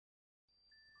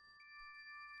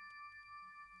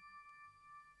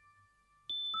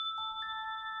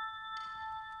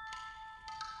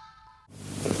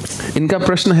इनका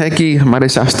प्रश्न है कि हमारे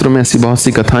शास्त्रों में ऐसी बहुत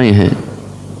सी कथाएं हैं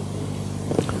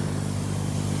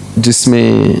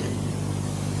जिसमें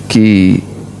कि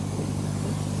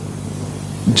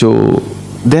जो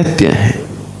दैत्य हैं,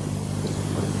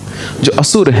 जो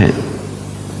असुर हैं,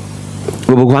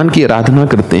 वो भगवान की आराधना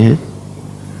करते हैं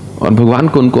और भगवान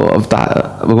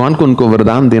को उनको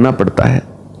वरदान देना पड़ता है।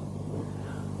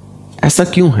 ऐसा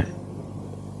क्यों है?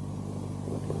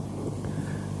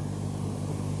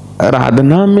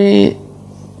 आराधना में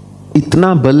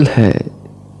इतना बल है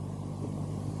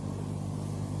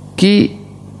कि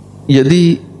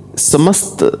यदि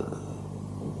समस्त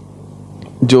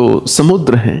जो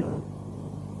समुद्र हैं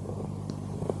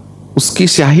उसकी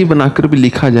स्याही बनाकर भी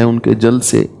लिखा जाए उनके जल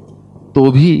से,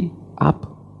 तो भी आप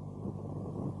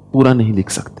पूरा नहीं लिख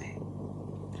सकते।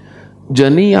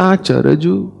 जनी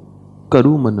आचरजु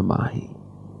करु मन माही,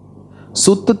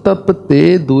 सुत तप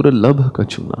ते दुर्लभ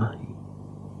कछु नाही।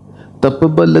 तप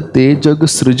बल ते जग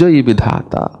सृजई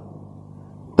विधाता,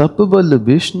 तप बल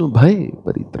विष्णु भय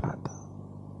परित्राता।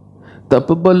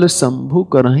 तप बल शंभु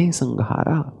करहि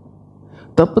संहारा,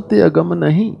 तप ते अगम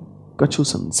नहीं कछु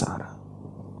संसारा।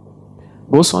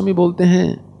 गोस्वामी बोलते हैं,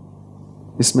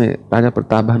 इसमें राजा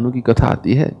प्रताप भानु की कथा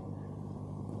आती है,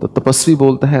 तो तपस्वी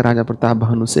बोलता है राजा प्रताप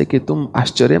भानु से कि तुम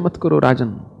आश्चर्य मत करो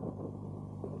राजन,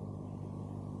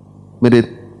 मेरे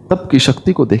तप की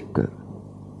शक्ति को देखकर,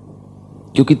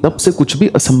 क्योंकि तप से कुछ भी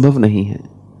असंभव नहीं है,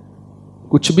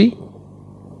 कुछ भी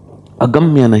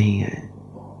अगम्य नहीं है।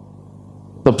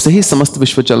 तब से ही समस्त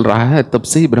विश्व चल रहा है, तब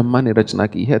से ही ब्रह्मा ने रचना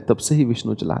की है, तब से ही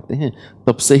विष्णु चलाते हैं,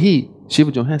 तब से ही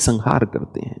शिव जो है संहार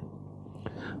करते हैं।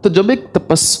 तो जब एक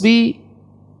तपस्वी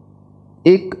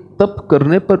एक तप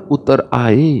करने पर उतर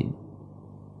आए,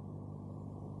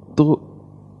 तो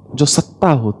जो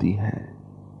सत्ता होती है,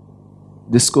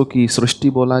 जिसको कि सृष्टि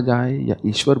बोला जाए या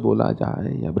ईश्वर बोला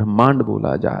जाए या ब्रह्मांड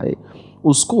बोला जाए,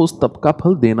 उसको उस तप का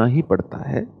फल देना ही पड़ता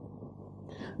है।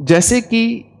 जैसे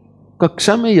कि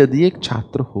कक्षा में यदि एक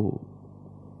छात्र हो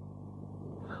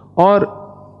और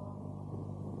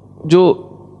जो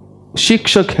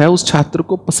शिक्षक है उस छात्र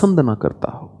को पसंद ना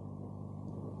करता हो,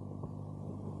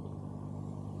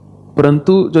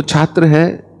 परंतु जो छात्र है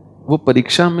वो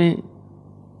परीक्षा में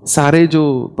सारे जो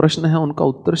प्रश्न है उनका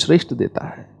उत्तर श्रेष्ठ देता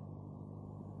है,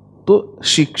 तो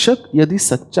शिक्षक यदि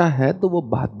सच्चा है तो वो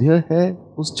बाध्य है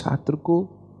उस छात्र को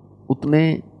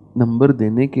उतने नंबर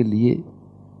देने के लिए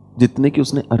जितने कि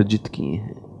उसने अर्जित किए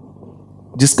हैं,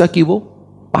 जिसका कि वो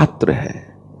पात्र है।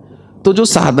 तो जो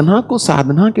साधना को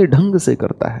साधना के ढंग से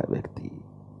करता है व्यक्ति,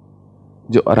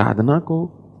 जो आराधना को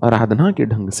आराधना के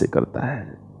ढंग से करता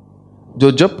है,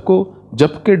 जो जप को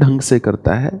जप के ढंग से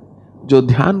करता है, जो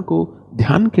ध्यान को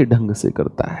ध्यान के ढंग से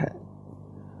करता है,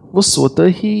 वो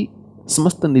स्वतः ही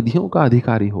समस्त निधियों का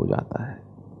अधिकारी हो जाता है,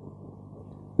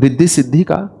 रिद्धि सिद्धि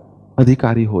का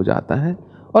अधिकारी हो जाता है।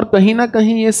 और कहीं ना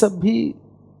कहीं ये सब भी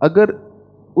अगर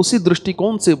उसी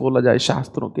दृष्टिकोण से बोला जाए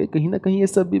शास्त्रों के, कहीं ना कहीं ये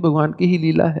सब भी भगवान की ही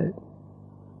लीला है,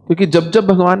 क्योंकि जब जब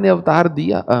भगवान ने अवतार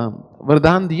दिया,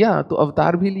 वरदान दिया, तो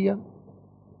अवतार भी लिया,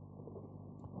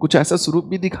 कुछ ऐसा स्वरूप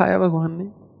भी दिखाया भगवान ने,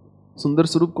 सुंदर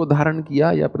स्वरूप को धारण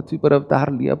किया या पृथ्वी पर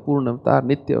अवतार लिया, पूर्ण अवतार,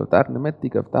 नित्य अवतार,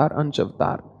 नैमित्तिक अवतार, अंश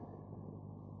अवतार।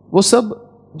 वो सब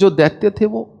जो दैत्य थे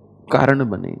वो कारण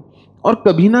बने। और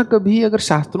कभी ना कभी अगर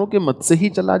शास्त्रों के मत से ही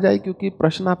चला जाए, क्योंकि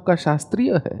प्रश्न आपका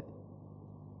शास्त्रीय है,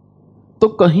 तो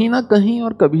कहीं ना कहीं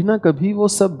और कभी ना कभी वो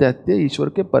सब दैत्य ईश्वर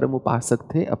के परम उपासक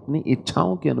थे, अपनी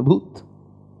इच्छाओं के अनुभूत,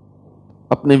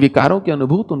 अपने विकारों के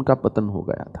अनुभूत उनका पतन हो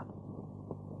गया था।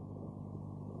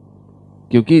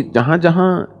 क्योंकि जहां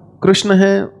जहां कृष्ण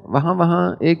है वहां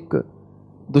वहां एक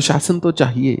दुशासन तो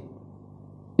चाहिए,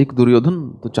 एक दुर्योधन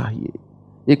तो चाहिए,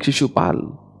 एक शिशुपाल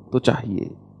तो चाहिए,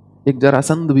 एक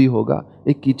जरासंध भी होगा,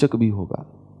 एक कीचक भी होगा,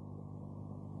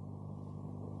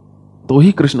 तो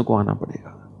ही कृष्ण को आना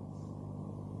पड़ेगा।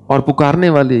 और पुकारने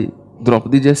वाले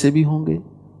द्रौपदी जैसे भी होंगे,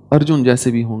 अर्जुन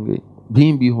जैसे भी होंगे,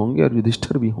 भीम भी होंगे और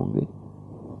युधिष्ठिर भी होंगे,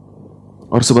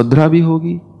 और सुभद्रा भी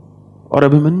होगी, और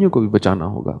अभिमन्यु को भी बचाना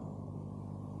होगा।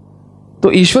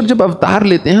 तो ईश्वर जब अवतार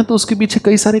लेते हैं तो उसके पीछे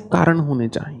कई सारे कारण होने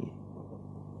चाहिए।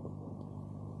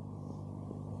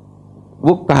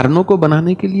 वो कारणों को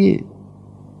बनाने के लिए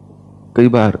कई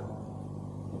बार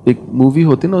एक मूवी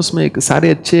होती है ना, उसमें एक सारे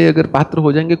अच्छे अगर पात्र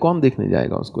हो जाएंगे, कौन देखने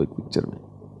जाएगा उसको? एक पिक्चर में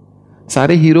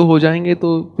सारे हीरो हो जाएंगे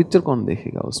तो पिक्चर कौन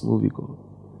देखेगा उस मूवी को?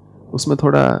 उसमें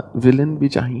थोड़ा विलेन भी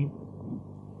चाहिए।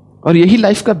 और यही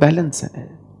लाइफ का बैलेंस है,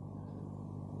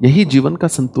 यही जीवन का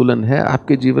संतुलन है।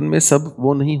 आपके जीवन में सब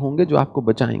वो नहीं होंगे जो आपको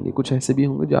बचाएंगे, कुछ ऐसे भी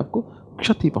होंगे जो आपको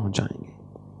क्षति पहुंचाएंगे।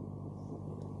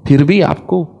 फिर भी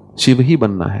आपको शिव ही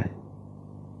बनना है,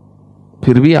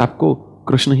 फिर भी आपको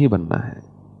कृष्ण ही बनना है,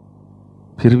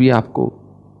 फिर भी आपको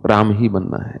राम ही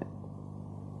बनना है,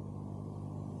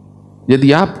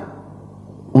 यदि आप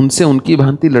उनसे उनकी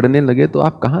भांति लड़ने लगे तो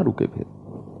आप कहां रुके, फिर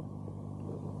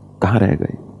कहां रह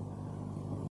गए?